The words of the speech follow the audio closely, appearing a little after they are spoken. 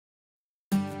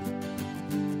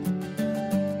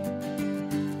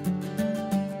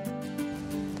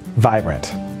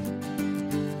Vibrant.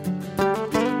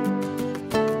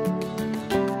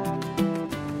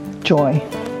 Joy.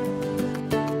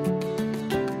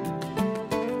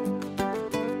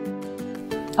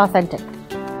 Authentic.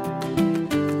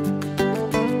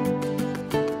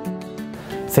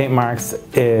 St. Mark's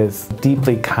is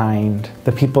deeply kind.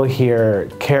 The people here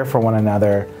care for one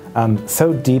another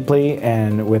so deeply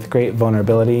and with great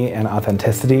vulnerability and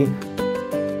authenticity. Isn't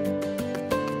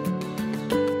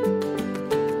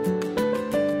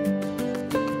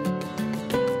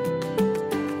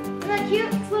that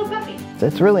cute? It's a little puppy.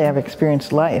 It's really, I've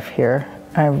experienced life here.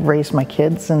 I've raised my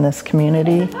kids in this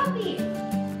community. It's a puppy.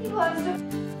 He loves to.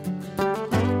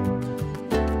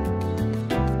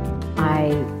 I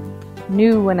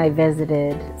knew when I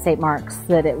visited St. Mark's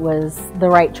that it was the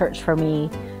right church for me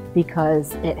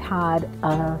because it had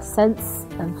a sense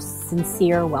of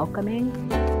sincere welcoming.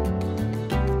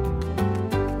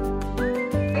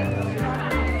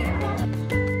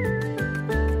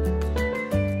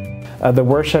 The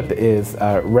worship is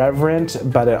reverent,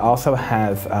 but it also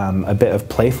has a bit of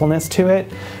playfulness to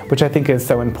it, which I think is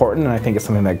so important, and I think it's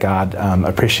something that God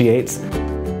appreciates.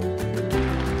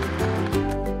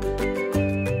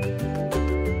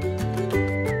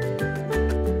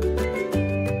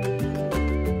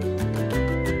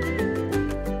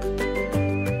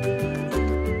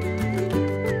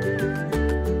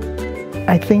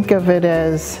 I think of it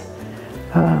as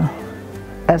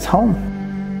home.